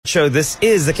show. This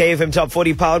is the KFM Top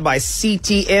 40 powered by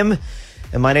CTM.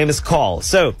 And my name is Carl.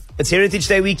 So, it's Heritage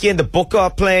Day weekend. The Bokke are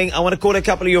playing. I want to call a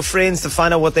couple of your friends to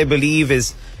find out what they believe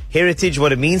is heritage,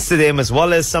 what it means to them, as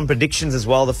well as some predictions as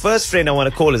well. The first friend I want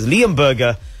to call is Liam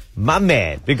Burger, my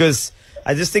man, because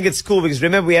I just think it's cool because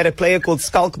remember we had a player called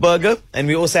Skulk Burger and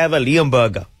we also have a Liam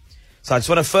Burger. So I just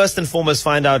want to first and foremost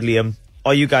find out, Liam,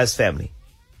 are you guys family?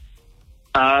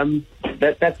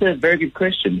 That's a very good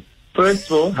question. First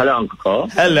of all, hello, Uncle Carl.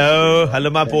 Hello,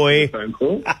 my boy. Phone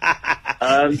call.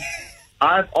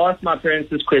 I've asked my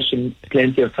parents this question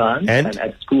plenty of times, and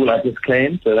at school I just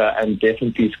claimed that I'm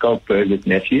definitely Skulk Burger's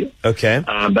nephew. Okay.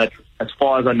 But as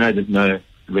far as I know, there's no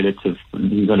relative.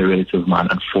 He's not a relative of mine,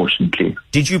 unfortunately.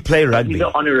 Did you play rugby? He's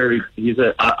an honorary.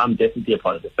 I'm definitely a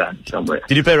part of the family somewhere.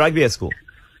 Did you play rugby at school?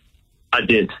 I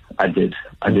did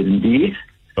indeed.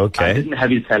 Okay. I didn't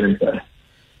have his talent though.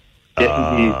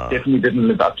 Definitely didn't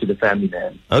live up to the family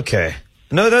name. Okay.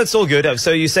 No, that's all good.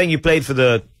 So you're saying you played for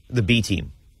the B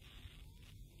team?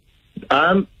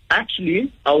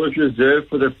 Actually, I was reserved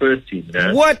for the first team. You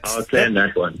know? What? I was playing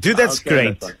that one. Dude, that's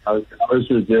great. I was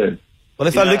reserved. Well,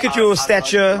 if I look at your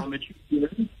stature...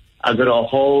 I got a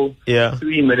whole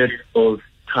 3 minutes of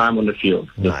time on the field.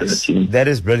 Nice. That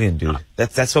is brilliant, dude.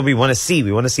 That's what we want to see.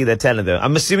 We want to see that talent, though.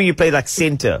 I'm assuming you played like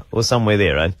center or somewhere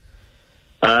there, right?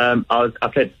 I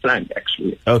played flank,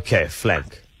 actually. Okay,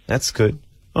 flank. That's good.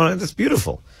 All right, that's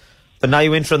beautiful. But now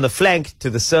you went from the flank to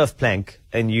the surf plank,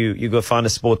 and you go find a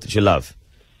sport that you love.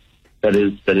 That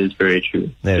is very true.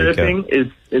 Surfing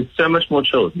is so much more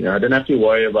chill. You know, I don't have to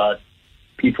worry about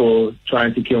people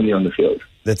trying to kill me on the field.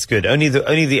 That's good. Only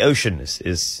the ocean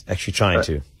is actually trying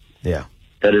to. Yeah.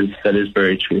 That is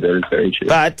very true. That is very true.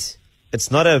 But it's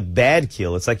not a bad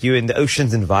kill. It's like you're in the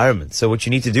ocean's environment. So what you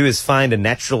need to do is find a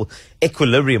natural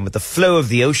equilibrium with the flow of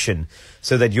the ocean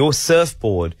so that your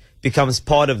surfboard becomes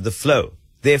part of the flow.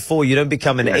 Therefore, you don't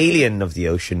become an alien of the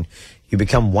ocean. You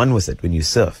become one with it when you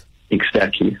surf.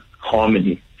 Exactly.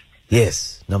 Harmony.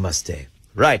 Yes. Namaste.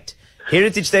 Right.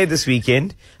 Heritage Day this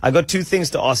weekend. I got two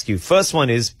things to ask you. First one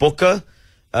is, Bokke,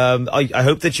 I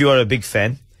hope that you are a big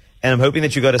fan. And I'm hoping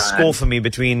that you got a score for me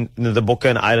between the Bokke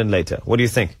and Ireland later. What do you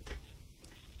think?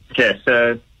 Okay,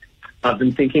 so I've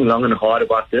been thinking long and hard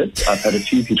about this. I've had a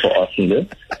few people ask me this.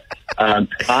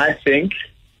 I think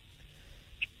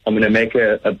I'm going to make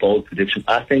a bold prediction.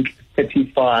 I think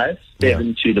 35-7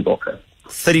 to the Bokke.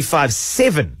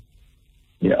 35-7?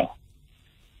 Yeah.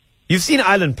 You've seen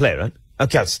Ireland play, right?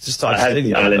 Okay, I'll just start. I have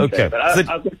seen Ireland play, but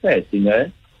I would say it, you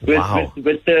know.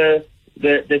 With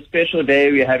the special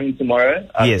day we're having tomorrow,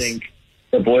 I think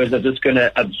the boys are just going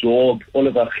to absorb all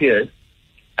of our fears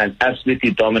and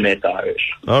absolutely dominate the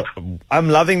Irish. Oh, I'm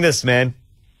loving this, man.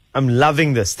 I'm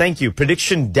loving this. Thank you.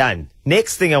 Prediction done.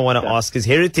 Next thing I want to ask is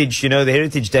heritage, you know, the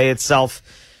Heritage Day itself.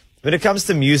 When it comes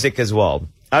to music as well,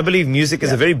 I believe music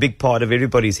is a very big part of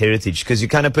everybody's heritage because you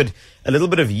kind of put a little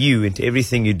bit of you into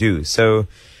everything you do. So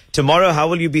tomorrow, how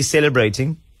will you be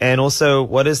celebrating? And also,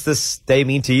 what does this day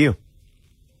mean to you?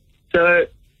 So,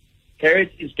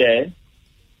 Heritage Day,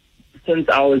 since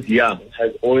I was young,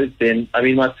 has always been, I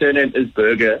mean, my surname is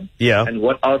Burger. Yeah. And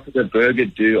what else does a burger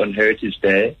do on Heritage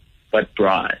Day but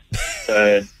braai?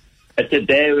 So, it's a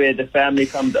day where the family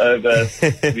comes over,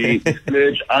 we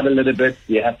splurge out a little bit,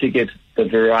 you have to get the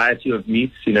variety of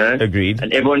meats, you know. Agreed.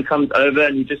 And everyone comes over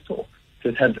and you just talk.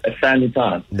 Just have a family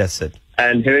time. That's it.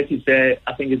 And Heritage Day,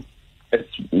 I think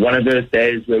it's one of those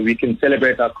days where we can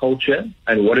celebrate our culture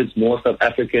and what is more South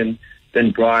African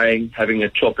than braaiing, having a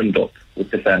chop and dop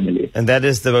with the family. And that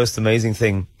is the most amazing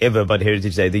thing ever about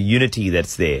Heritage Day, the unity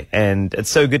that's there. And it's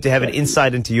so good to have an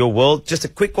insight into your world. Just a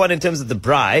quick one in terms of the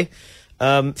braai.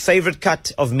 Favorite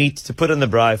cut of meat to put on the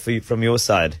braai for you, from your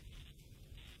side?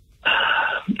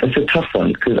 It's a tough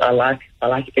one because I like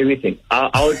everything.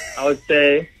 I would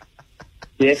say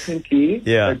definitely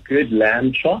a good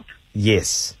lamb chop.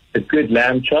 Yes. A good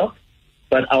lamb chop,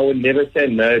 but I would never say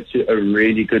no to a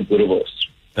really good boerewors.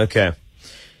 Okay.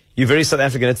 You're very South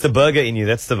African. It's the burger in you.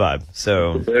 That's the vibe.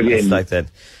 So it's like that.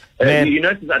 Man, you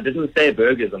notice I didn't say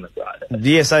burgers on the Friday.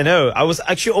 Yes, I know. I was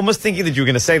actually almost thinking that you were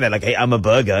going to say that. Like, hey, I'm a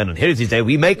burger. And on Heritage Day,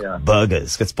 we make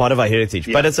burgers. It's part of our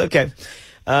heritage. But it's okay.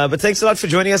 But thanks a lot for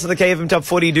joining us on the KFM Top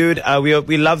 40, dude.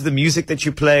 We love the music that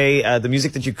you play, the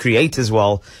music that you create as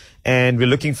well. And we're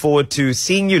looking forward to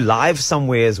seeing you live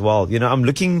somewhere as well. You know, I'm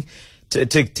looking to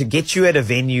get you at a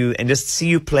venue and just see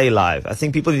you play live. I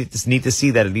think people just need to see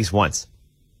that at least once.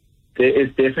 There is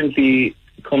definitely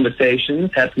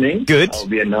conversations happening. Good. I'll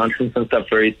be announcing some stuff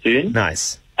very soon.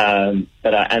 Nice.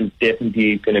 But I am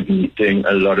definitely going to be doing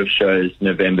a lot of shows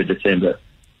November, December.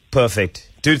 Perfect.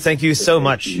 Dude, thank you so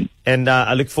much. And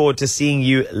I look forward to seeing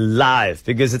you live,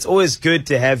 because it's always good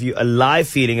to have you a live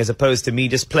feeling as opposed to me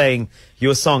just playing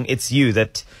your song, It's You,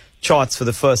 that charts for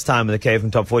the first time in the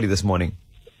KFM Top 40 this morning.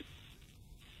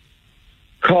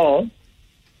 Carl,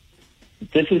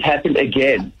 this has happened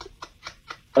again.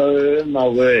 Oh, my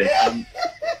word.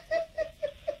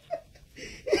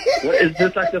 Is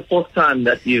this like the fourth time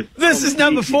that you've... This is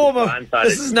number 4.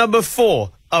 This is number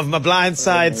 4 of my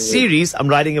Blindsides series. I'm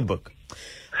writing a book.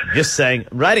 I'm just saying,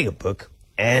 I'm writing a book,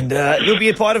 and you'll be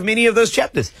a part of many of those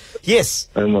chapters. Yes,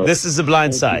 this is the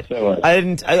Blind Side. So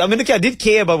I did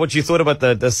care about what you thought about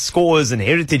the scores and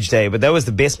Heritage Day, but that was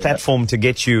the best platform to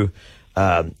get you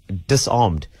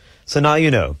disarmed. So now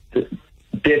you know.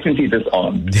 Definitely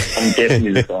disarmed. I'm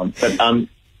definitely disarmed. But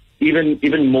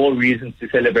even more reasons to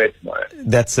celebrate tomorrow.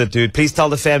 That's it, dude. Please tell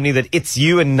the family that It's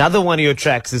You, another one of your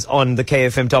tracks, is on the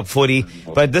KFM Top 40.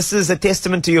 But this is a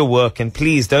testament to your work, and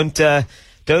please don't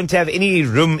have any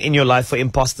room in your life for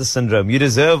imposter syndrome. You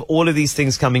deserve all of these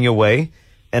things coming your way,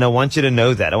 and I want you to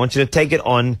know that. I want you to take it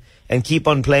on and keep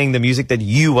on playing the music that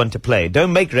you want to play.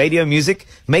 Don't make radio music.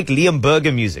 Make Liam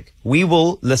Berger music. We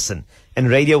will listen, and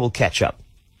radio will catch up.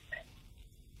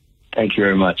 Thank you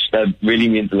very much. That really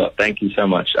means a lot. Thank you so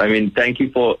much. I mean, thank you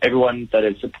for everyone that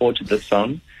has supported this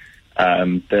song.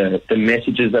 The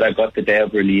messages that I got the day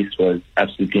of release was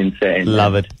absolutely insane.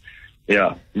 Love it.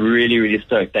 Yeah, really, really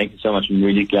stoked. Thank you so much. I'm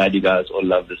really glad you guys all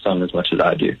love the song as much as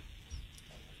I do.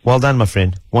 Well done, my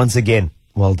friend. Once again,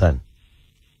 well done.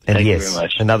 And Thank you yes, very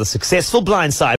much. Another successful Blindside.